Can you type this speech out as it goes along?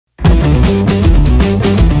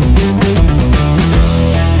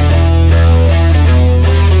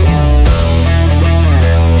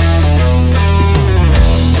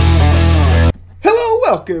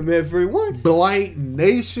from everyone. Blite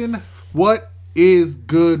Nation, what is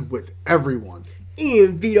good with everyone?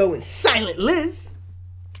 Ian, Vito, and Silent Liz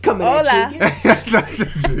coming at you again.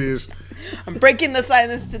 Jeez. I'm breaking the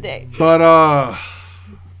silence today. But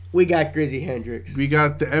We got Grizzy Hendrix. we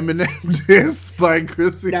got the Eminem Diss by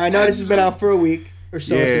Grizzy. Now I know this has been out for a week or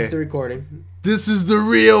so Yeah. since the recording. This is the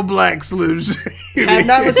real Black Slim Shady. I have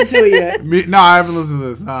not listened to it yet. No, I haven't listened to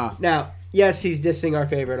this. Nah. Now, yes, he's dissing our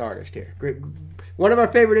favorite artist here. One of our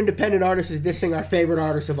favorite independent artists is dissing our favorite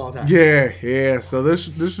artist of all time. Yeah. So this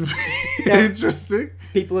should be interesting.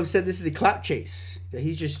 People have said this is a clout chase, that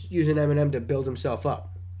he's just using Eminem to build himself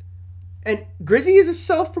up. And Grizzy is a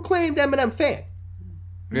self-proclaimed Eminem fan.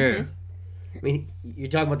 Yeah. I mean, you're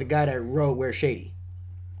talking about the guy that wrote Where's Shady.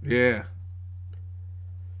 Yeah.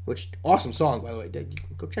 Which, awesome song, by the way.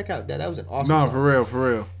 Go check out that. That was an awesome No, song.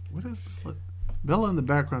 for real. What is Bella? Bella in the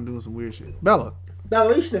background doing some weird shit. Bella. Now,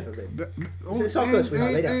 you sniff it, baby. It's all good,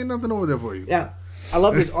 sweetheart. Lay down. Ain't nothing over there for you. Yeah. I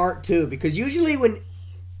love his art, too, because usually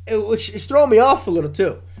which is throwing me off a little,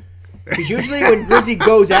 too. Because usually when Grizzy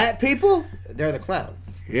goes at people, they're the clown.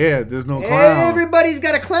 Yeah, there's no clown. Everybody's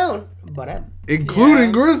got a clown, but him.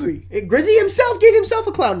 Including Grizzy. Grizzy himself gave himself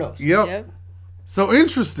a clown nose. Yep. So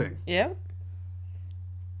interesting. Yep.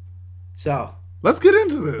 So, let's get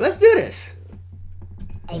into this. Let's do this.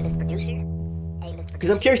 A-list producer. Because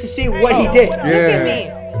I'm curious to see what he did. Look at me.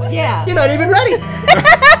 Yeah. You're not even ready.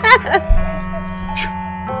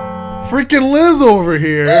 Freaking Liz over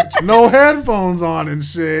here. No headphones on and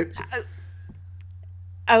shit.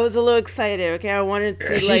 I was a little excited, okay? I wanted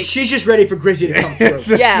to, She's just ready for Grizzy to come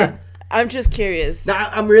through. Yeah. I'm just curious. Now,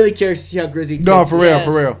 I'm really curious to see how Grizzy takes No, for this.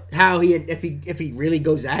 real. How if he really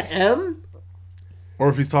goes at M? Or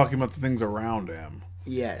if he's talking about the things around him.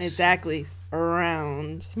 Yes. Exactly.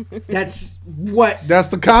 Around. That's what. That's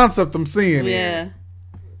the concept I'm seeing Yeah. here.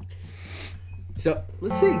 So,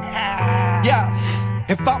 let's see. Yeah.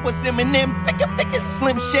 If I was Eminem, pickin'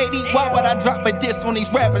 Slim Shady, why would I drop a diss on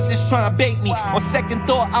these rappers just trying to bait me? On second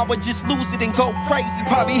thought, I would just lose it and go crazy.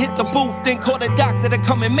 Probably hit the booth, then call the doctor to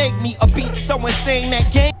come and make me a beat so insane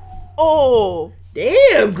that game. Oh.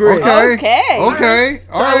 Damn, Grizzy. Okay.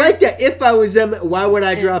 So I like that. If I was them, why would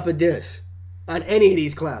I drop a diss on any of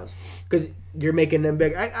these clowns? Because you're making them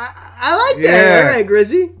big. I like that. Yeah. All right,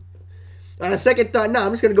 Grizzy. On a second thought, no,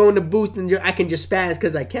 I'm just going to go in the booth and I can just spaz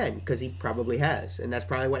because I can. Because he probably has. And that's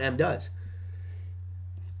probably what M does.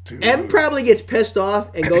 Dude. M probably gets pissed off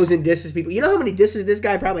and goes and disses people. You know how many disses this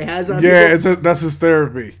guy probably has on Yeah, people? that's his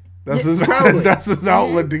therapy. That's his that's his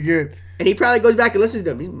outlet to get. And he probably goes back and listens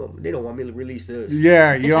to them. They don't want me to release this.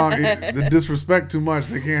 Yeah, you don't the disrespect too much.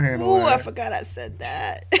 They can't handle Ooh, that. I forgot I said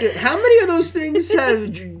that. How many of those things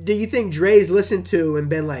do you think Dre's listened to and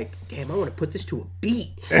been like, damn, I want to put this to a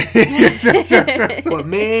beat? But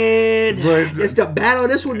man, it's the battle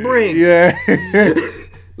this would bring. Yeah.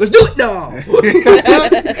 Let's do it. No.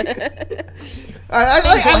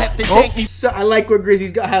 I like where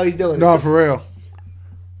Grizzy's got, how he's doing No, this. for real.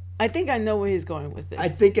 I think I know where he's going with this. I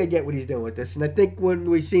think I get what he's doing with this. And I think when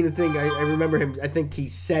we seen the thing, I remember him, I think he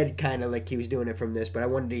said kind of like he was doing it from this, but I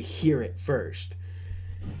wanted to hear it first.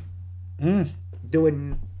 I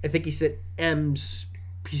think he said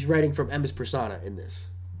he's writing from M's persona in this.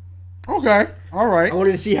 Okay. All right. I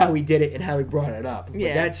wanted to see how he did it and how he brought it up. But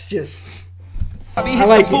Yeah. that's just... I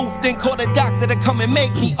like the booth, then call the doctor to come and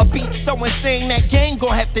make me a beat so insane that gang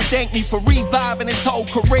gon' have to thank me for reviving his whole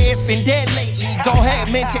career. It's been dead lately. Go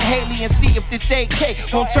ahead, mention Haley and see if this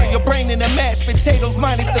AK won't turn your brain into mashed potatoes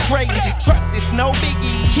minus the gravy. Trust, it's no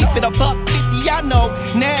biggie. Keep it $1.50. I know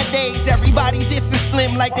nowadays everybody dissing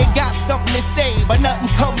Slim like they got something to say, but nothing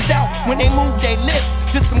comes out when they move their lips.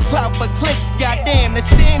 Just some clout for clicks. Goddamn, the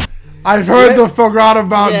stand. I've heard the forgot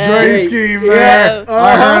about Dre scheme there.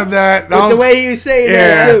 I heard that. The way he was saying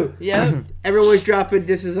that too. Yeah. Everyone's dropping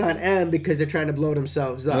disses on M because they're trying to blow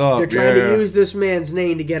themselves up. They're trying to use this man's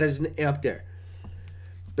name to get us up there.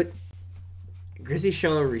 But Grizzy's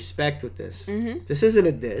showing respect with this. This isn't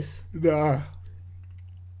a diss. Nah.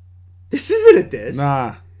 This isn't a diss.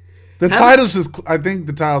 Nah. The title's just, I think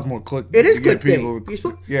the title's more click. It is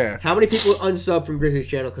clickbait. Yeah. How many people unsub from Grizzy's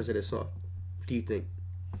channel because of this song? Do you think?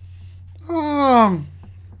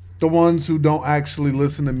 The ones who don't actually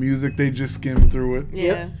listen to music, they just skim through it.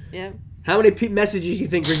 Yeah. Yeah. How many messages do you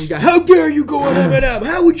think Grizzy's got? How dare you go on Eminem?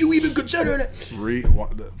 How would you even consider it?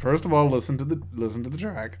 First of all, listen to the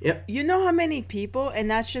track. Yep. You know how many people, and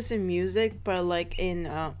that's just in music, but like in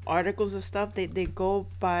articles and stuff, they go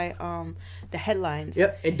by the headlines.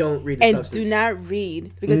 Yep. And don't read the and substance. do not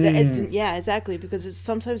read because yeah, exactly, because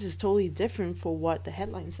sometimes it's totally different for what the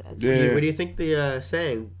headline says. Yeah. What do you think the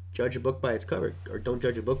saying? Judge a book by its cover, or don't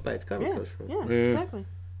judge a book by its cover. Yeah, Goes from. exactly.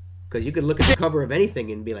 Because you could look at the cover of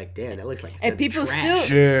anything and be like, damn, that looks like And people trash.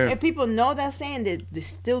 still, Yeah. and people know that saying, they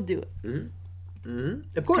still do it.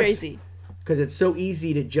 Of course. Crazy. Because it's so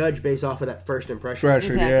easy to judge based off of that first impression.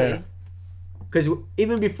 Pressure, yeah. Exactly. Because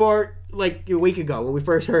even before, like a week ago, when we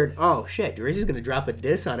first heard, oh shit, Grizzy's gonna drop a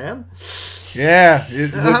diss on him. Yeah.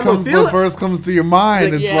 What first comes to your mind?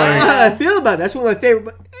 Like, It's yeah. like, how I feel about it. That's one of my favorite.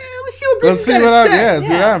 But let's see what let's Grizzy's see gonna what say. happens. Yeah,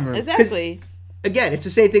 see what happens. Exactly. Again, it's the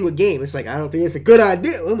same thing with game. It's like I don't think it's a good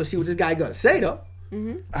idea. Well, let's see what this guy gonna say though.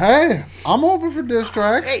 Hey, I'm open for diss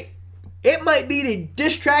tracks. Hey, it might be the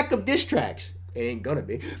diss track of diss tracks. It ain't gonna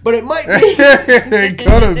be, but it might be. It ain't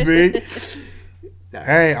gonna be.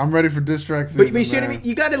 Hey, I'm ready for diss tracks. But you see what I mean?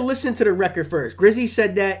 You got to listen to the record first. Grizzy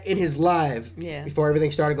said that in his live before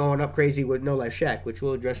everything started going up crazy with No Life Shack, which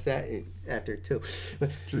we'll address that after too.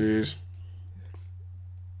 But Jeez.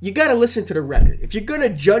 you got to listen to the record. If you're gonna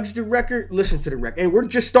judge the record, listen to the record. And we're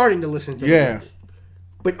just starting to listen to the record.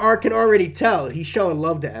 But Art can already tell he's showing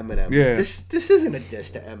love to Eminem. Yeah. This isn't a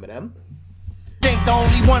diss to Eminem. Ain't the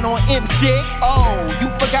only one on M's dick. Oh, you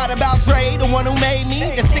forgot about Dre, the one who made me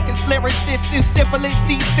the sickest lyricist in syphilis.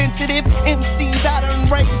 These sensitive MCs I done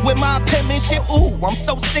raised with my penmanship. Ooh, I'm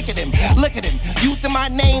so sick of them. Look at them, using my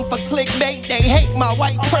name for clickbait. They hate my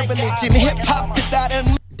white privilege in hip hop because I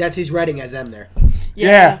done. That's he's writing as M there.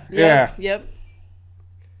 Yeah. Yep.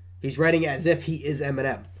 He's writing as if he is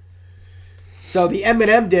Eminem. So the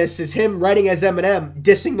Eminem diss is him writing as Eminem,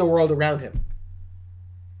 dissing the world around him.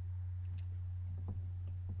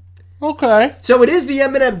 Okay. So it is the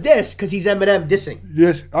Eminem diss because he's Eminem dissing.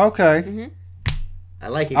 Yes. Okay. I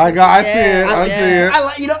like it. I see it. I see it.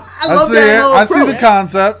 I love that little I see approach. the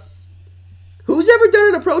concept. Who's ever done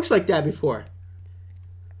an approach like that before?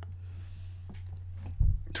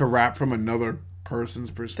 To rap from another person's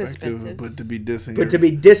perspective. But to be dissing. But to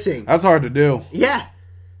be dissing. That's hard to do. Yeah.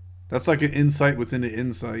 That's like an insight within an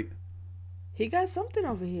insight. He got something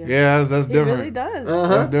over here. Yeah, that's He different. really does.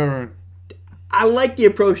 That's different. I like the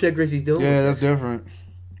approach that Grizzy's doing. Yeah, that's different.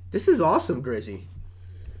 This is awesome, Grizzy.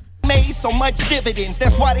 Made so much dividends,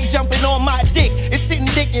 that's why they jumping on my dick. It's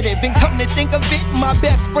indicative, and come to think of it, my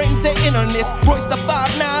best friends are in on this. Royce the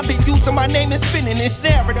 5'9", been using my name and spinning this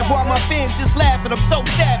narrative while my fans just laughing. I'm so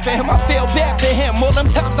sad for him, I feel bad for him. All them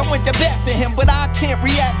times I went to bat for him, but I can't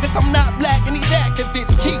react cause I'm not black and these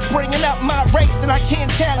activists keep bringing up my race and I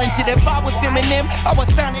can't challenge it. If I was Eminem, I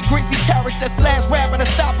would sign a Grizzy character / rapper to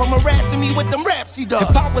stop him harassing me with them raps he does.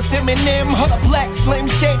 If I was Eminem, her the black Slim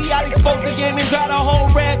Shady, I'd expose the game and drive the whole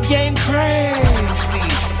rap game crazy.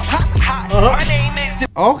 My name is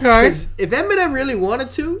Okay. If Eminem really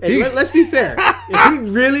wanted to, and let's be fair, if he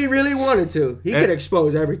really, really wanted to, he could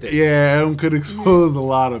expose everything. Yeah, M could expose a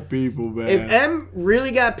lot of people, man. If M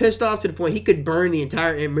really got pissed off to the point he could burn the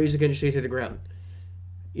entire music industry to the ground.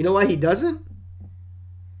 You know why he doesn't?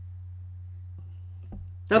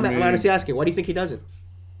 I'm honestly asking, why do you think he doesn't?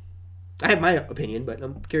 I have my opinion, but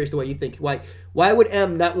I'm curious to what you think. Why would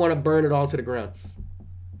M not want to burn it all to the ground?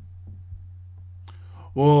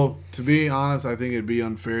 Well, to be honest, I think it'd be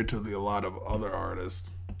unfair to a lot of other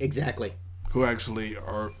artists. Exactly. Who actually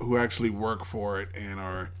work for it and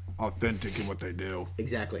are authentic in what they do.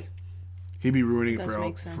 Exactly. He'd be ruining it He'd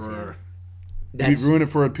be ruining it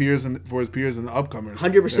for his peers and the upcomers.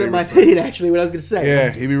 100% my opinion, actually, what I was going to say.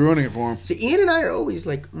 Yeah, he'd be ruining it for him. See, Ian and I are always,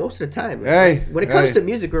 like, most of the time. When it comes to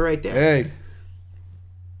music, we're right there. Hey.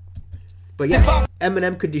 But yeah,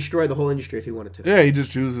 Eminem could destroy the whole industry if he wanted to. Yeah, he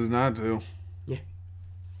just chooses not to. Yeah.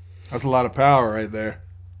 That's a lot of power right there.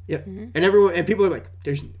 Yeah. And people are like,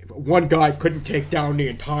 there's one guy couldn't take down the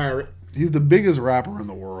entire... He's the biggest rapper in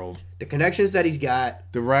the world. The connections that he's got.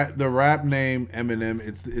 The rap name Eminem,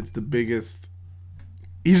 it's the biggest...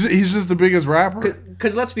 He's just the biggest rapper.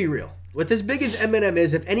 Because let's be real. With as big as Eminem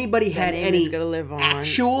is, if anybody had any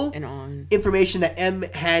actual information that M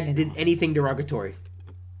did anything derogatory,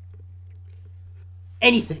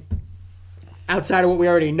 anything outside of what we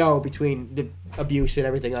already know between the abuse and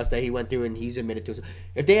everything else that he went through and he's admitted to,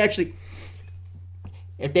 if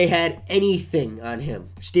they had anything on him,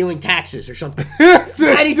 stealing taxes or something,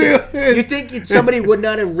 anything, you think somebody would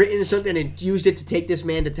not have written something and used it to take this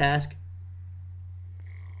man to task?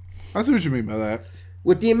 I see what you mean by that.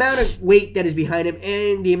 With the amount of weight that is behind him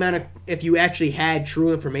and the amount of, if you actually had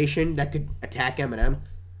true information that could attack Eminem,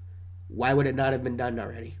 why would it not have been done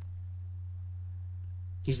already?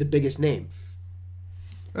 He's the biggest name.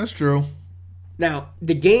 That's true. Now,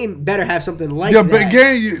 the game better have something like that. But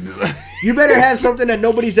game, you better have something that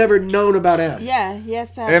nobody's ever known about him. Yeah,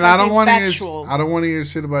 yes. And I don't want to hear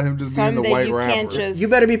shit about him just being the white rapper. You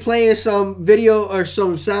better be playing some video or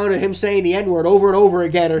some sound of him saying the N-word over and over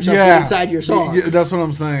again or something inside your song. Yeah, that's what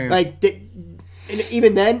I'm saying. Like, And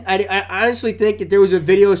even then, I honestly think if there was a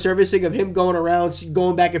video surfacing of him going around,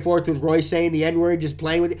 going back and forth with Royce saying the N-word, just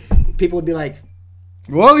playing with it, people would be like,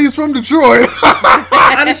 well, he's from Detroit.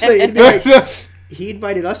 honestly, it'd be like, he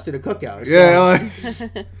invited us to the cookout. So. Yeah,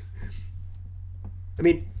 like, I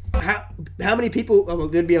mean, how many people? Well,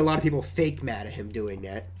 there'd be a lot of people fake mad at him doing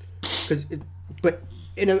that, but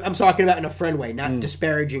I'm talking about in a friend way, not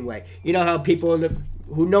disparaging way. You know how people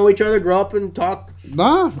who know each other grow up and talk.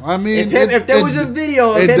 Nah, I mean, if there was a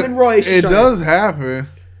video of him and Royce, it does happen.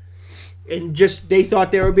 And just they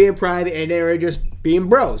thought they were being private, and they were just being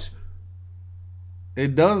bros.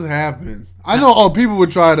 It does happen. I know. Oh, people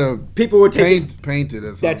would try to paint it as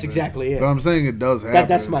something. That's exactly it. But I'm saying it does happen.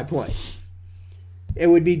 That's my point. It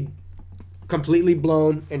would be completely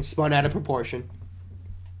blown and spun out of proportion.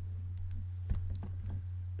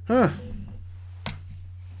 Huh.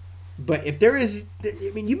 But if there is,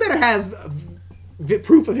 I mean, you better have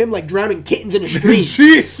proof of him like drowning kittens in a stream.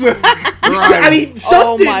 Jesus. I mean,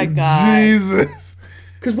 something. Oh my God. Jesus.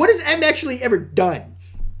 Because what has M actually ever done?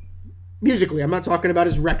 Musically, I'm not talking about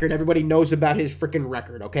his record. Everybody knows about his freaking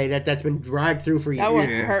record, okay? That's been dragged through for years. That would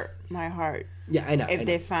hurt my heart. Yeah, I know. If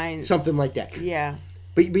they find something like that. Yeah.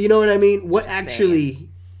 But you know what I mean? What actually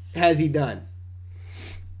has he done?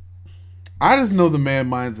 I just know the man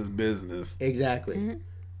minds his business. Exactly. Mm-hmm.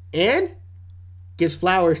 And gives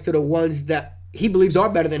flowers to the ones that he believes are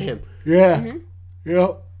better than him. Yeah. Mm-hmm.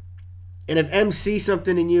 Yep. And if M sees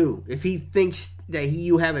something in you, if he thinks that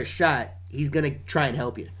you have a shot, he's going to try and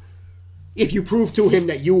help you. If you prove to him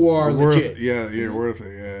that you are legit. Yeah, you're worth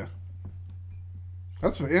it, yeah.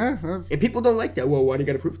 That's. And people don't like that. Well, why do you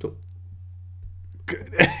got to prove to him?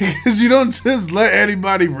 Because you don't just let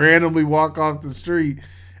anybody randomly walk off the street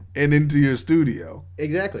and into your studio.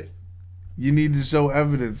 Exactly. You need to show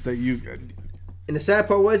evidence that you... And the sad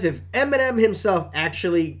part was, if Eminem himself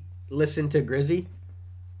actually listened to Grizzy,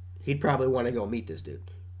 he'd probably want to go meet this dude.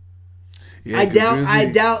 Yeah, I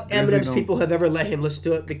doubt Eminem's people have ever let him listen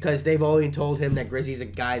to it because they've only told him that Grizzy's a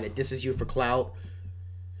guy that disses you for clout.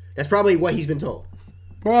 That's probably what he's been told.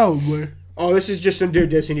 Probably. Oh, this is just some dude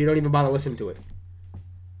dissing. You don't even bother listening to it.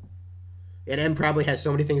 And M probably has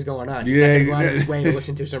so many things going on. He's not going to go out of his way to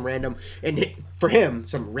listen to some random, and for him,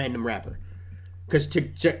 some random rapper. Because to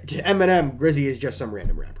Eminem, Grizzy is just some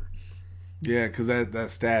random rapper. Yeah, because that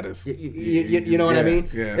status. You know what I mean?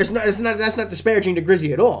 Yeah. That's not disparaging to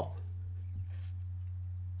Grizzy at all.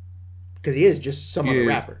 Because he is just some other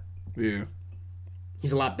rapper. Yeah.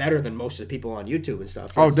 He's a lot better than most of the people on YouTube and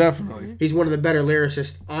stuff. Oh, definitely. He's one of the better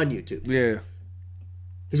lyricists on YouTube. Yeah.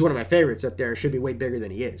 He's one of my favorites up there. Should be way bigger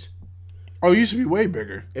than he is. Oh, you should be way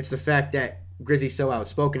bigger. It's the fact that Grizzy's so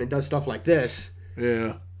outspoken and does stuff like this.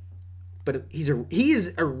 Yeah. But he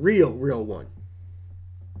is a real one.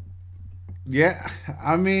 Yeah,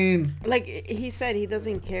 I mean, like he said, he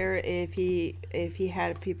doesn't care if he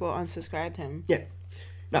had people unsubscribe to him. Yeah.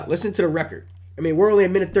 Now listen to the record. I mean, we're only a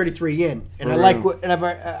minute 33 in, and I like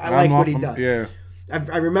what he does. Yeah.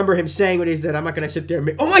 I remember him saying what he said. I'm not going to sit there and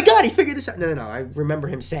make, oh my God, he figured this out. No. I remember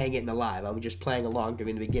him saying it in the live. I was just playing along in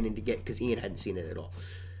the beginning because Ian hadn't seen it at all.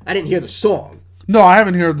 I didn't hear the song. No, I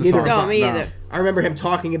haven't heard the song. No, me either. I remember him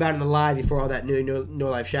talking about it in the live before all that No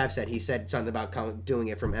Life Shaft said. He said something about doing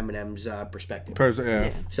it from Eminem's perspective.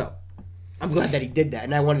 Yeah. So I'm glad that he did that,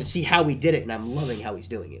 and I wanted to see how he did it, and I'm loving how he's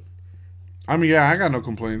doing it. I mean, yeah, I got no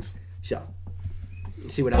complaints. So,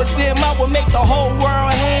 let's see what with him, I would make the whole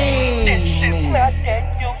world hang. This is not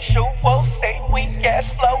that usual. Say weak ass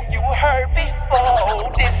flow you heard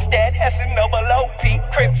before. This that S-N-O-L-O-P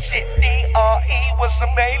crib shit. D-R-E was the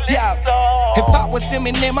main list. Yeah. If I was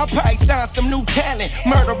Eminem, I'd probably sign some new talent.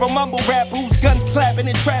 Murder a mumble rap whose guns clapping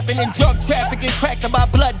and trapping and drug trafficking cracked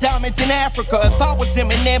about blood diamonds in Africa. If I was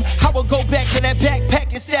Eminem, I would go back to that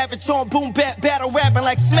backpacking savage on boom bap battle rapping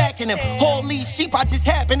like smacking him. Holy sheep, I just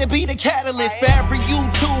happen to be the catalyst for every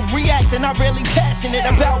YouTube reacting. I'm really passionate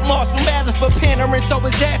about martial matters, but pandering so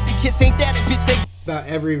his ass the kids ain't that a bitch. They about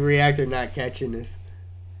every reactor not catching this.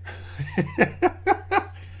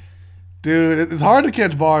 Dude, it's hard to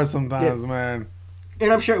catch bars sometimes, man.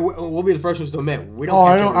 And I'm sure we'll be the first ones to admit we don't.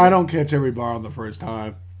 I don't catch every bar on the first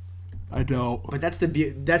time. I don't. But that's the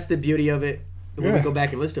beauty of it. When we go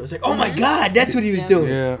back and listen to it, it's like, oh my God, that's what he was doing.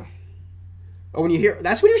 Yeah. Or when you hear,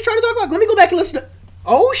 that's what he was trying to talk about. Let me go back and listen to.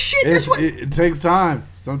 Oh shit, that's what. It takes time.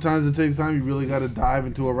 Sometimes it takes time. You really got to dive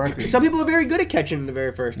into a record. Some people are very good at catching the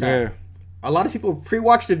very first time. Yeah. A lot of people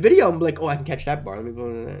pre-watch the video and be like, oh, I can catch that bar. Let me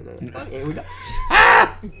go. Here we go.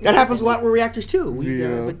 That happens a lot with reactors too.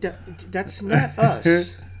 But that's not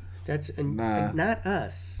us. That's not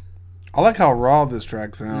us. I like how raw this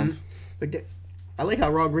track sounds. But I like how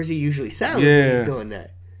raw Grizzy usually sounds when he's doing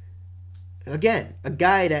that. again, a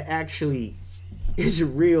guy that actually is a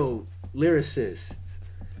real lyricist,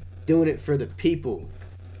 doing it for the people.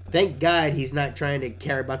 Thank God he's not trying to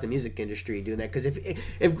care about the music industry doing that. Because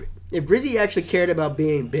if Grizzy actually cared about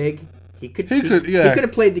being big, he could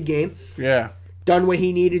have played the game. Yeah. Done what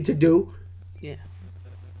he needed to do. Yeah.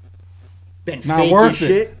 Been Not fake worth as it.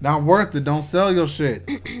 shit. Not worth it. Don't sell your shit.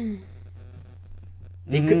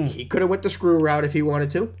 He could have went the screw route if he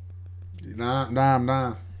wanted to.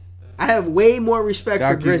 Nah. I have way more respect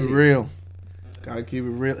for Grizzy. Gotta keep it real. Gotta keep it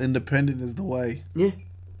real. Independent is the way. Yeah.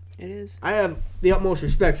 It is. I have the utmost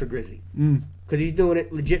respect for Grizzy. Because he's doing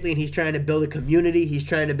it legitly and he's trying to build a community. He's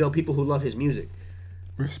trying to build people who love his music.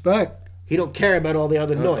 Respect. He don't care about all the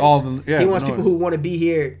other noise. He wants people who want to be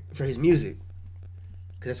here for his music.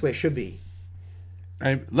 Because that's the way it should be.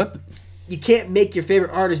 You can't make your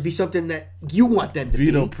favorite artist be something that you want them to be.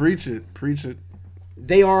 Vito, preach it. Preach it.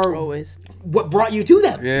 They are always what brought you to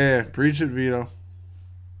them. Yeah, preach it, Vito.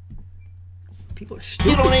 People are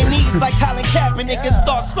stupid. Get on their knees like Colin Kaepernick and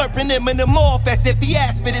start slurping Eminem off as if he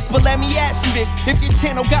asked for this. But let me ask you this: if your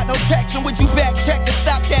channel got no traction, would you backtrack and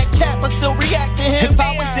stop that cap or still react to him? If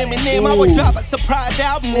I was Eminem, I would drop a surprise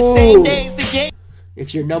album the same day as the game.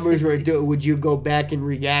 If your numbers were due, would you go back and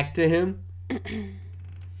react to him?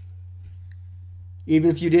 Even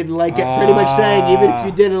if you didn't like it, pretty much saying, even if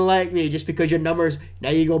you didn't like me, just because your numbers, now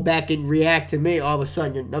you go back and react to me, all of a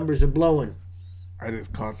sudden your numbers are blowing. I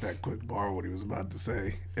just caught that quick bar what he was about to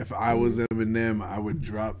say. If I was Eminem, I would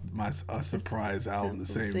drop a surprise album the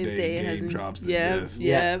same day Game drops the disc.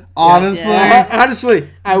 Yeah. Honestly,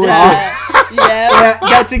 I would do. Yeah,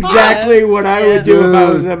 that's exactly what I would do if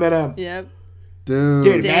I was Eminem. Yep.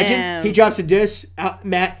 Dude, imagine he drops a disc,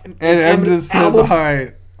 Matt, and M just says, "All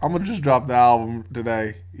right, I'm gonna just drop the album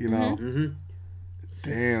today." You know.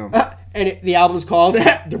 Damn. And the album's called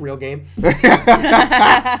The Real Game.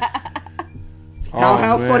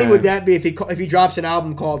 How funny would that be if he drops an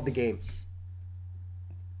album called The Game?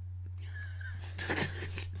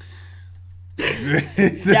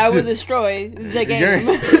 That would destroy the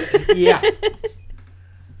game. Yeah.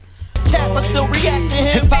 But still react to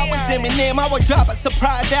him. If I was Eminem, I would drop a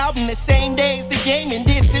surprise album the same day as the game and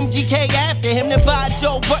diss MGK after him. Then buy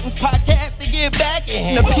Joe Budden's podcast to get back at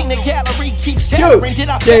him. The peanut gallery keeps shattering.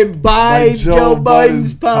 Then buy Joe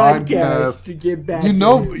Budden's podcast to get back. You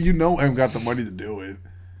know, M got the money to do it.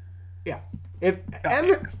 Yeah, if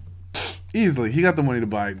ever easily, he got the money to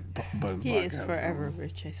buy Budden's podcast. He is forever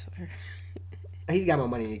rich, I swear. He's got more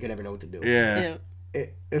money than he could ever know what to do. Yeah.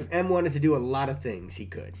 If M wanted to do a lot of things, he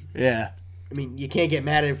could. Yeah. I mean, you can't get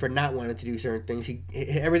mad at him for not wanting to do certain things.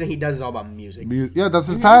 Everything he does is all about music. Yeah, that's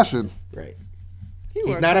his passion. Right.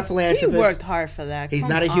 He's not a philanthropist. He worked hard for that. He's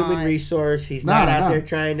not a human resource. He's not out there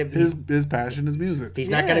trying to. His passion is music. He's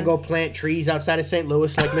not going to go plant trees outside of St.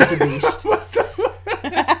 Louis like Mr. Beast.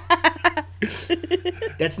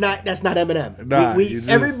 That's not Eminem. Nah,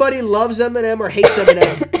 everybody loves Eminem or hates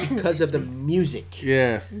Eminem because of the music.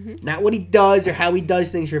 Yeah. Not what he does or how he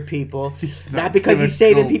does things for people. Not because he's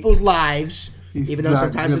saving people's lives. Even though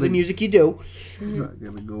sometimes with the music you do. He's not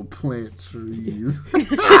going to go plant trees.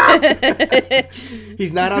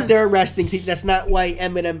 He's not out there arresting people. That's not why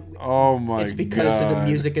Eminem. Oh my God. It's because of the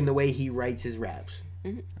music and the way he writes his raps.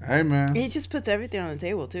 Hey, man. He just puts everything on the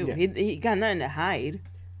table, too. Yeah. He got nothing to hide.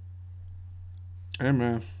 Hey,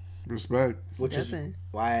 man. Respect. Which is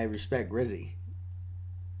why I respect Grizzy.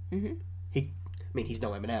 He's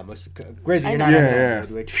no Eminem. Grizzy, you're not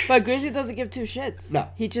Eminem. Yeah. But Grizzy doesn't give two shits. No.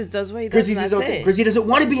 He just does what he does. Grizzy doesn't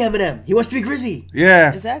want to be Eminem. He wants to be Grizzy.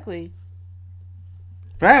 Yeah. Exactly.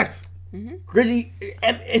 Facts. Grizzy,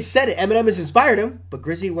 it said it. Eminem has inspired him, but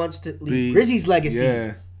Grizzy wants to leave Grizzy's legacy.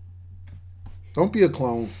 Yeah. Don't be a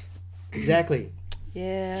clone. Exactly.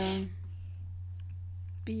 Yeah.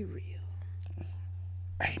 Be real.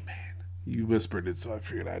 Hey, man. You whispered it, so I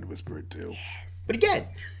figured I'd whisper it too. Yes. But again,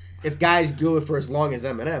 if guys go for as long as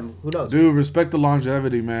Eminem, who knows? Dude, respect the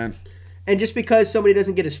longevity, man. And just because somebody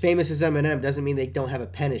doesn't get as famous as Eminem doesn't mean they don't have a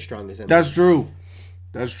pen as strong as Eminem. That's true.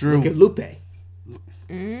 That's true. Look at Lupe.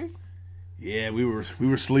 Yeah, we were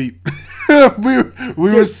asleep. we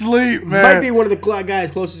were asleep, man. Might be one of the guys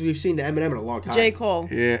closest we've seen to Eminem in a long time. J. Cole.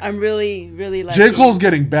 Yeah. I'm really like J. Cole's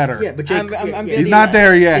getting better. Yeah, but he's not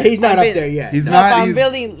there yet. Yeah, he's not up there yet. He's He's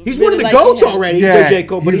one of the GOATs already. Yeah. J.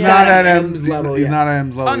 Cole, but he's not at M's level. He's not at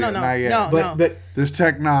M's level. Oh no, not yet. No. But there's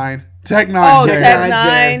Tech 9. Tech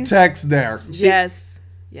 9. Tech's there. Yes.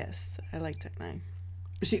 I like Tech 9.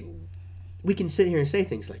 See, we can sit here and say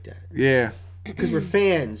things like that. Yeah. Because we're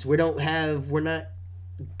fans. We're not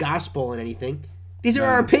gospel and anything. These are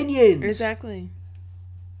our opinions. Exactly.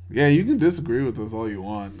 Yeah, you can disagree with us all you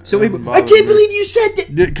want. So I can't believe you said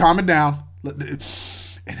that. Calm it down.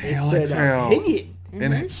 Inhale, It's exhale. an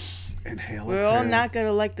opinion. Inhale, We're exhale. all not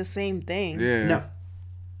gonna like the same thing. Yeah. No.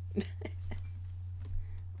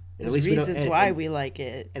 There's reasons why we like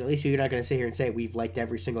it. And at least you're not going to sit here and say we've liked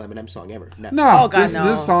every single Eminem song ever. No. No, Oh, God,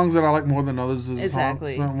 there's songs that I like more than others. There's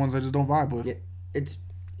Exactly. some ones I just don't vibe with. Yeah, it's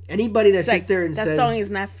anybody that It's sits like, there and that says song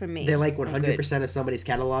is not for me. they like I'm 100% of somebody's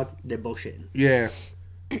catalog, they're bullshitting. Yeah.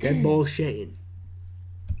 They're bullshitting.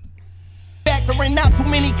 Factoring out too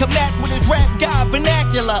many can match with his rap guy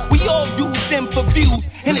vernacular. We all use him for views,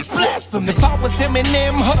 and it's blasphemy. If I was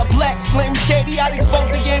Eminem, her black Slim Shady, I'd expose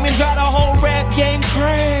the game and drive the whole rap game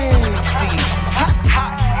crazy.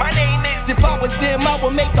 Ha, my name is. If I was him, I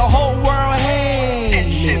would make the whole world hate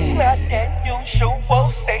me. This is not that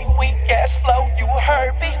usual, say weak ass flow you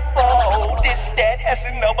heard before. This that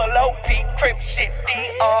S-N-O-O-P, Crip shit,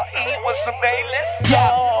 D-R-E was some A-list.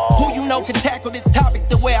 Yeah, who you know can tackle this topic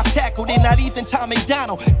the way I tackled it? Not even Tom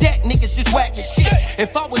McDonald. That nigga's just whacking shit.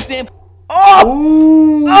 If I was him,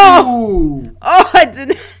 Ooh! Oh, I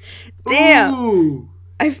didn't. Damn. Ooh!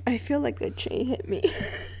 I feel like the chain hit me.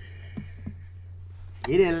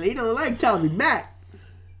 He don't like Tommy Mac.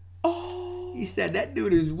 Oh. He said that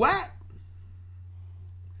dude is whack.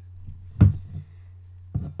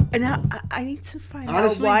 And I need to find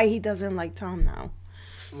Honestly, out why he doesn't like Tom now.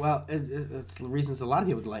 Well, it's the reasons a lot of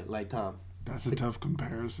people like Tom. That's a tough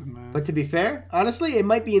comparison, man. But to be fair, honestly, it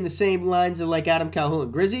might be in the same lines of like Adam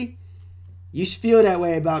Calhoun. Grizzy, you feel that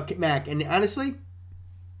way about Mac. And honestly,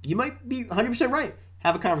 you might be 100% right.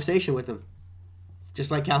 Have a conversation with him.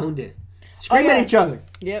 Just like Calhoun did. Scream at each other.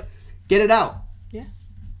 Yep. Get it out. Yeah.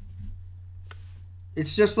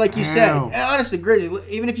 It's just like you said. And honestly, Grizzy,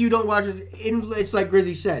 even if you don't watch it, it's like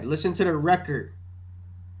Grizzy said. Listen to the record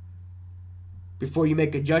before you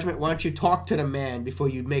make a judgment. Why don't you talk to the man before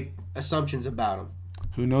you make assumptions about him?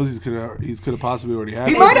 Who knows? He could have possibly already had.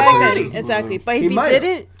 He might have already. Exactly. But if He he might have.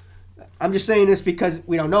 didn't, I'm just saying this because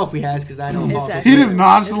we don't know if he has, because I know Exactly. He just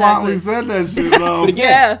nonchalantly Exactly. said that shit, though. But again,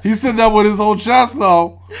 yeah. He said that with his whole chest,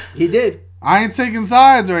 though. he did. I ain't taking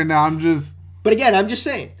sides right now. I'm just. But again, I'm just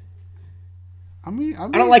saying. I mean, I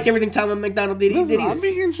don't like everything Tom McDonald did. Listen, He did I'd either.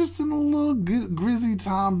 be interested in a little Grizzy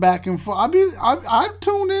Tom back and forth. I'd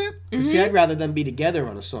tune in. See, I'd rather them be together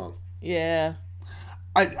on a song. Yeah.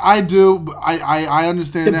 I do, but I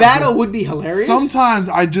understand The that. battle but would be hilarious. sometimes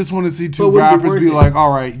I just want to see But two wouldn't be rappers worth be it. like,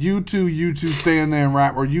 all right, you two stay in there and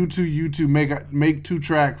rap, or you two make two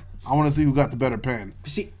tracks. I want to see who got the better pen.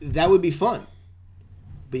 See, that would be fun.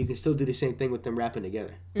 But you can still do the same thing with them rapping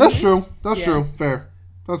together. That's true. That's Yeah. true. Fair.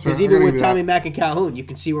 That's fair. Because even with Tommy Mac and Calhoun, you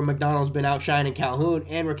can see where McDonald's been outshining Calhoun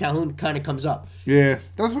and where Calhoun kind of comes up. Yeah,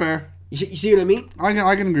 that's fair. You see what I mean? I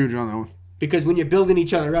can agree with you on that one. Because when you're building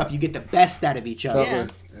each other up, you get the best out of each other. Yeah.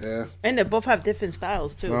 Yeah. And they both have different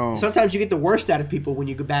styles too. So Sometimes you get the worst out of people when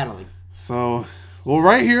you go battling. well,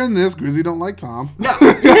 right here in this, Grizzy don't like Tom. No,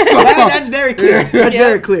 that's very clear. That's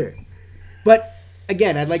very clear. But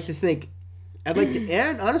again, I'd like to,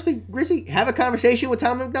 and honestly, Grizzy, have a conversation with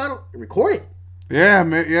Tom McDonald, record it. Yeah,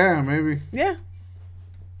 maybe. Yeah.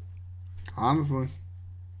 Honestly.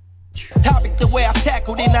 topic the way I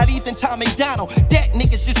tackled it, not even Tom McDonald. That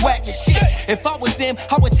nigga's just whacking shit. If I was him,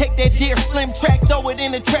 I would take that dear slim track, throw it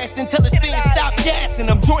in the trash, then tell his fans stop gassing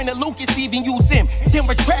him. Join the Lucas, even use him, then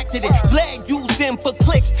retracted it. Glad use him for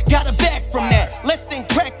clicks, got it back from that. Let's think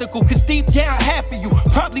practical, cause deep down half of you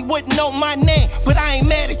probably wouldn't know my name, but I ain't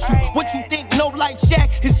mad at you. What you think, no life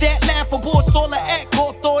Shaq? Is that laughable? It's all an act,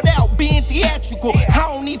 all thought out, being theatrical. I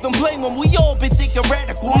don't even blame him, we all been thinking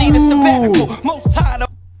radical. Need a sabbatical, most tired of.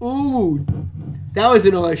 Ooh, that was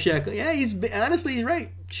another Shaq. Yeah, he's right.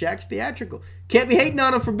 Shaq's theatrical. Can't be hating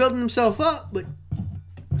on him for building himself up, but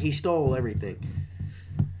he stole everything.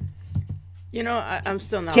 You know, I'm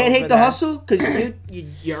still not. Can't over hate the that. hustle because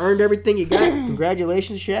you earned everything you got.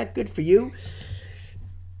 Congratulations, Shaq. Good for you.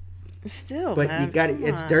 Still, But man, you got it. come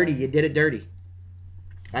It's on. dirty. You did it dirty.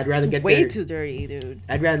 I'd rather It's get way there. too dirty, dude.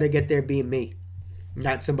 I'd rather get there being me,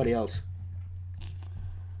 not somebody else.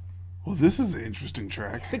 Well, this is an interesting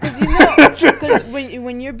track. Because you know, because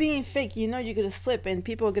when you're being fake, you know you're gonna slip, and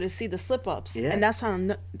people are gonna see the slip ups, Yeah. and that's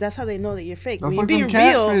how they know that you're fake. That's when like you're them being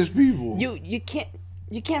real, catfish people.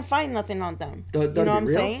 you can't find nothing on them. Don't you know be what I'm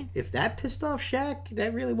real. saying? If that pissed off Shaq,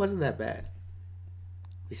 that really wasn't that bad.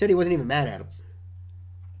 He said he wasn't even mad at him.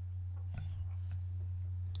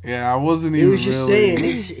 Yeah, I wasn't He even was just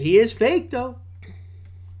really... saying he is fake though.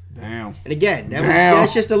 Damn. And again,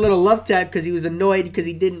 that's just a little love tap because he was annoyed because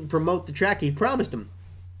he didn't promote the track he promised him.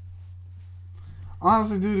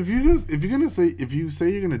 Honestly, dude, if you say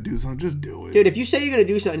you're gonna do something, just do it. Dude, if you say you're gonna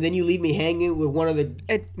do something, then you leave me hanging with one of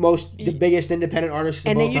the biggest independent artists of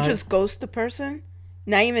And all then you time. just ghost the person.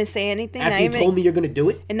 Not even say anything. After you told me you're gonna do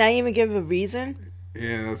it, and not even give a reason.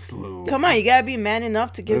 Yeah, that's a little. Come on, you gotta be man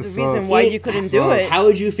enough to give the reason why you couldn't do it. How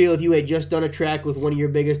would you feel if you had just done a track with one of your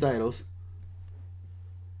biggest idols?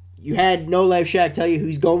 You had No Life Shaq tell you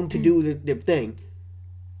who's going to do the thing.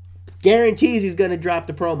 Guarantees he's gonna drop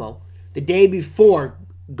the promo. The day before,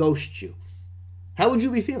 ghosts you. How would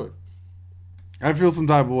you be feeling? I feel some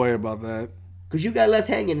type of way about that. Because you got left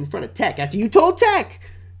hanging in front of Tech after you told Tech.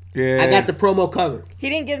 Yeah. I got the promo covered. He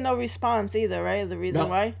didn't give no response either, right? The reason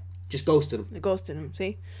why? Just ghosted him. Ghosted him,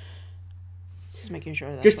 see? Just making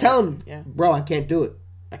sure that. Just tell him, bro, I can't do it.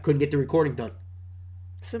 I couldn't get the recording done.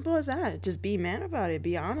 Simple as that. Just be man about it.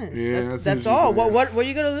 Be honest. Yeah, that's all. What are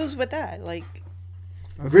you gonna lose with that? Like,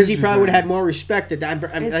 Grizzy probably would have had more respect. I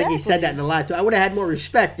think he said that in the live too. I would have had more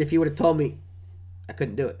respect if he would have told me I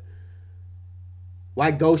couldn't do it.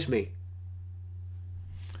 Why ghost me?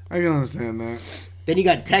 I can understand that. Then you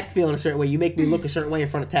got Tech feeling a certain way. You make me look a certain way in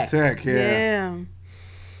front of Tech. Tech, yeah.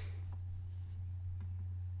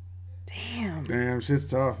 Damn, shit's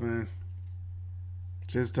tough, man.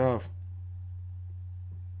 Shit's tough.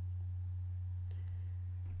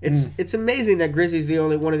 It's amazing that Grizzy's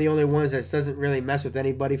one of the only ones that doesn't really mess with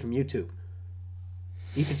anybody from YouTube.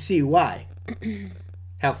 You can see why.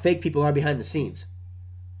 How fake people are behind the scenes.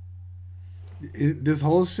 This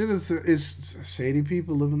whole shit is shady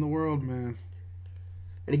people live in the world, man.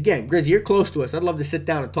 And again, Grizzy, you're close to us. I'd love to sit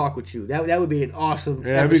down and talk with you. That would be an awesome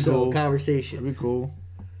episode conversation. That'd be cool.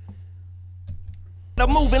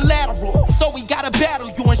 Moving lateral, so we gotta battle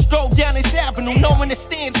you and stroll down this avenue, knowing the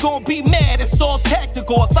stands gonna be mad. It's all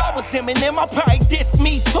tactical. If I was Eminem, I'd probably diss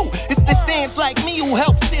me too. It's the stands like me who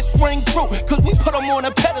helps this ring through, cause we put them on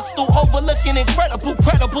a pedestal, overlooking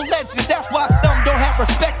credible legends. That's why some don't have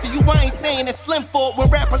respect for you. I ain't saying it's slim for it. When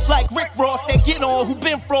rappers like Rick Ross that get on, who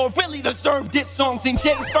been fraud, really deserve diss songs. And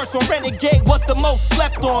Jay's verse on Renegade was the most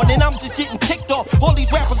slept on, and I'm just getting ticked off. All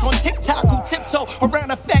these rappers on TikTok who tiptoe around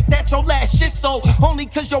the fact that your last shit sold only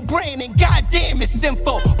cause your brand and goddamn it's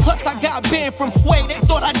info. Plus I got banned from Sway, they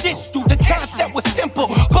thought I dissed you. The concept was simple,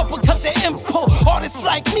 but because of info, artists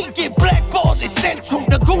like me get blackballed and sent to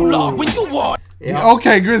the gulag when you are. Yeah.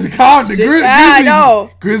 Okay, Grizzy, calm down. I know.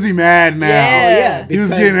 Grizzy mad now. Yeah. He was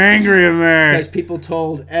getting angry in there. Because people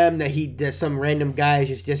told M that some random guy is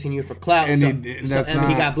just dissing you for clout, and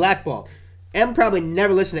he got blackballed. M probably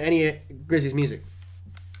never listened to any of Grizzy's music.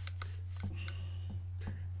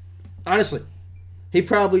 Honestly. He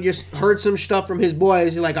probably just heard some stuff from his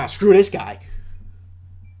boys. He's like, oh, screw this guy.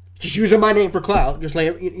 Just using my name for clout. Just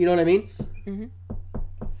like, you know what I mean?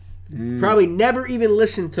 Mm-hmm. Probably never even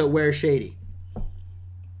listened to Where Shady.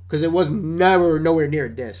 Because it was nowhere near a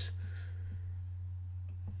diss.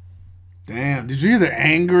 Damn. Did you hear the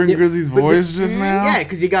anger in Grizzy's voice just now? Yeah,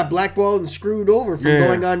 because he got blackballed and screwed over from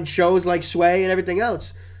going on shows like Sway and everything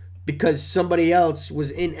else. Because somebody else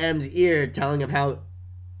was in M's ear telling him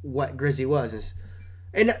what Grizzy was.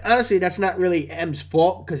 And honestly, that's not really M's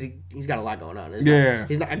fault because he's got a lot going on.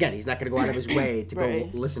 He's not going to go out of his way to go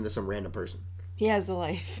listen to some random person. He has a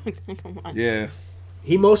life. Come on. Yeah.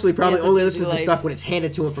 He mostly probably only listens to stuff when it's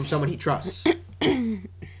handed to him from someone he trusts. You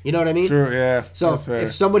know what I mean? True, yeah. So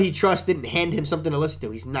if somebody he trusts didn't hand him something to listen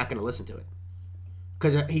to, he's not going to listen to it.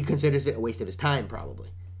 Because he considers it a waste of his time, probably.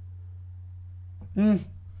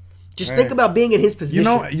 Just think about being in his position.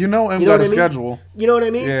 You know M got a schedule. You know what I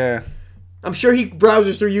mean? Yeah. I'm sure he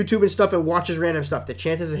browses through YouTube and stuff and watches random stuff. The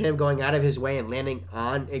chances of him going out of his way and landing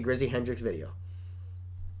on a Grizzy Hendrix video.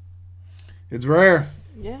 It's rare.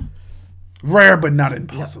 Yeah. Rare, but not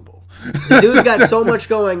impossible. The dude's got so much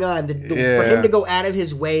going on. For him to go out of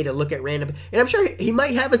his way to look at random... And I'm sure he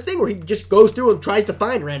might have a thing where he just goes through and tries to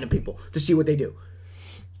find random people to see what they do.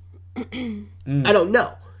 I don't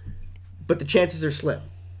know. But the chances are slim.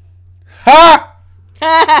 Ha!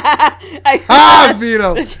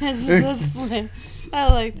 Vito. I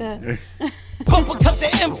like that. But because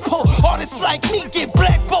of info, artists like me get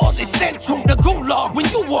blackballed and sent to the gulag when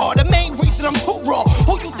you are the main reason I'm too raw.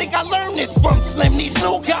 Who you think I learned this from? Slim, these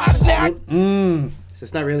new guys now. So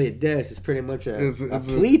it's not really a diss. It's pretty much a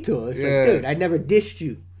plea to us. Like, dude, I never dissed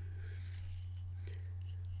you.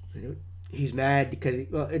 He's mad because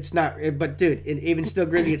it's not. But dude, even still,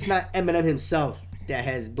 Grizzy, it's not Eminem himself that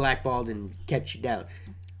has blackballed and kept you down.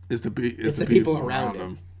 It's the people around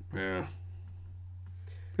him. Yeah.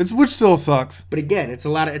 Which still sucks. But again, it's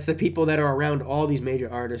the people that are around all these major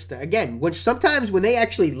artists that, again, which sometimes when they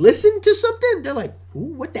actually listen to something, they're like,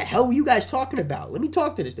 what the hell were you guys talking about? Let me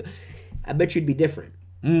talk to this dude. I bet you'd be different.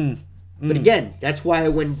 But again, that's why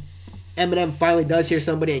when Eminem finally does hear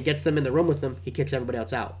somebody and gets them in the room with him, he kicks everybody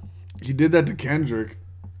else out. He did that to Kendrick.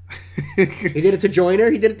 He did it to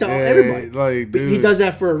Joyner. He did it to everybody. Like, dude, he does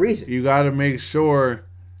that for a reason. You got to make sure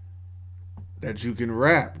that you can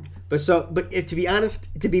rap. To be honest,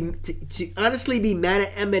 to honestly be mad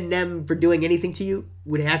at Eminem for doing anything to you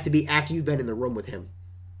would have to be after you've been in the room with him.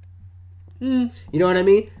 You know what I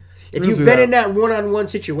mean? If you've been in that one-on-one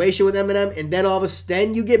situation with Eminem and then all of a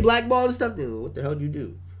sudden you get blackballed and stuff, then what the hell did you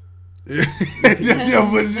do?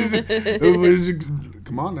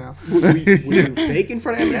 Come on now. Were you fake in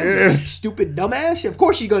front of Eminem? You stupid dumbass? Of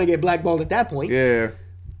course you're going to get blackballed at that point. Yeah.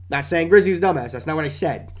 Not saying Grizzy was dumbass. That's not what I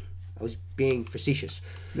said. I was being facetious.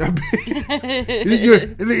 An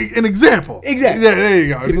example. Exactly. Yeah, there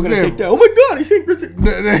you go. People are going to take that. Oh my God, he's saying Grizzy.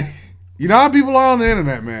 You know how people are on the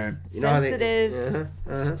internet, man. You know sensitive.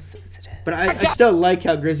 So sensitive. But I still like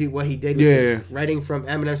how Grizzy, what he did with his writing from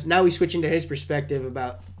Eminem. Now he's switching to his perspective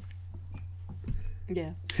about...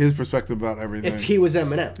 Yeah. His perspective about everything. If he was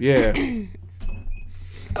Eminem. Yeah.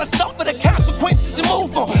 I suffer the consequences and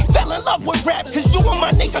move on. Fell in love with rap cause you and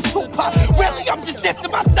my nigga Tupac. Really, I'm just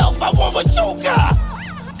dissing myself. I want what you got.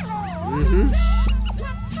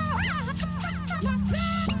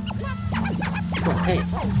 Hey,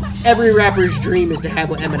 every rapper's dream is to have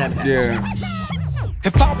what Eminem has. Yeah.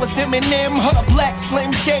 If I was Eminem, or the Black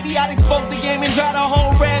Slim Shady, I'd expose the game and drive the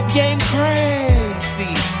whole rap game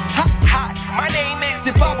crazy. Hi, my name is.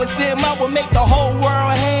 If I was him, I would make the whole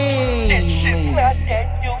world hate me. This is not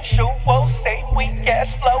that usual, say weak ass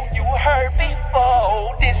flow you heard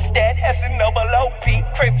before. This that S-N-O-O-P,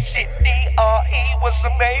 Crip shit, D-R-E was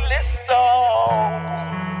some A-list song.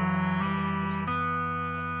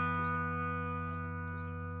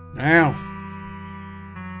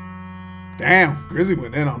 Damn, Grizzy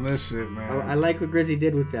went in on this shit, man. I like what Grizzy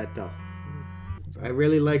did with that, though. I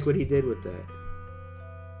really like what he did with that.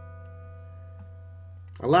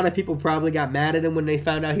 A lot of people probably got mad at him when they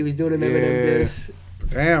found out he was doing an Eminem diss.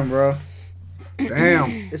 Damn, bro.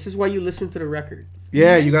 Damn. This is why you listen to the record.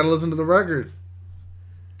 Yeah, you got to listen to the record.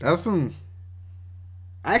 That's some...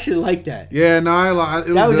 I actually like that. Yeah, no,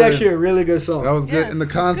 that was actually a really good song. That was good, and the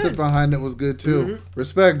concept behind it was good too.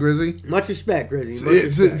 Respect, Grizzy. Much respect, Grizzy. Much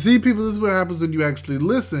respect. See, people, this is what happens when you actually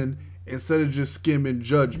listen instead of just skim and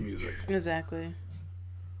judge music. Exactly.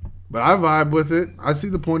 But I vibe with it. I see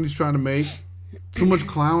the point he's trying to make. Too much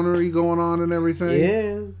clownery going on and everything.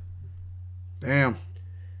 Yeah. Damn.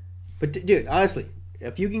 But dude, honestly,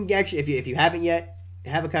 if you can actually, if you haven't yet,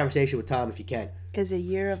 have a conversation with Tom if you can. It's a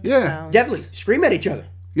year of the clowns. Definitely scream at each other.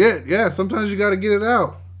 Yeah. Sometimes you got to get it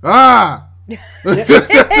out. Ah.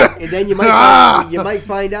 And then you might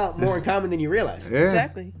find out more in common than you realize. Yeah.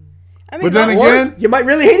 Exactly. I mean, but then again, you might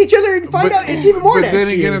really hate each other and find out it's even more. But then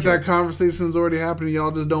again, if that conversation's already happening,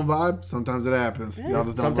 y'all just don't vibe. Sometimes it happens. Yeah. Y'all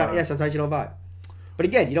just don't vibe. Yeah, sometimes you don't vibe. But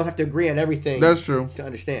again, you don't have to agree on everything. That's true. To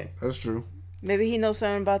understand. That's true. Maybe he knows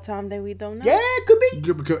something about Tom that we don't know. Yeah, it could be.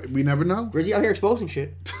 Because we never know. Grizzy out here exposing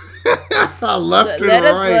shit. Let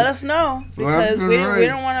us know, because we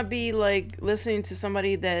don't want to be like listening to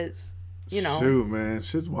somebody that's, you know. Shoot, man,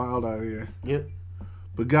 shit's wild out here. Yep.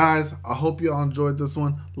 But guys, I hope y'all enjoyed this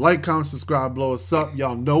one. Like, comment, subscribe, blow us up.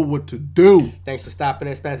 Y'all know what to do. Thanks for stopping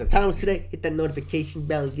and spending some time with us today. Hit that notification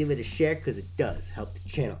bell and give it a share because it does help the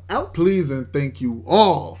channel out. Please and thank you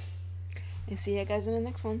all. And see you guys in the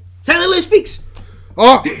next one. Silently speaks.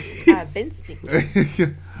 Oh, I've been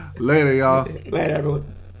speaking. Later, y'all. Later,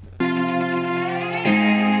 everyone.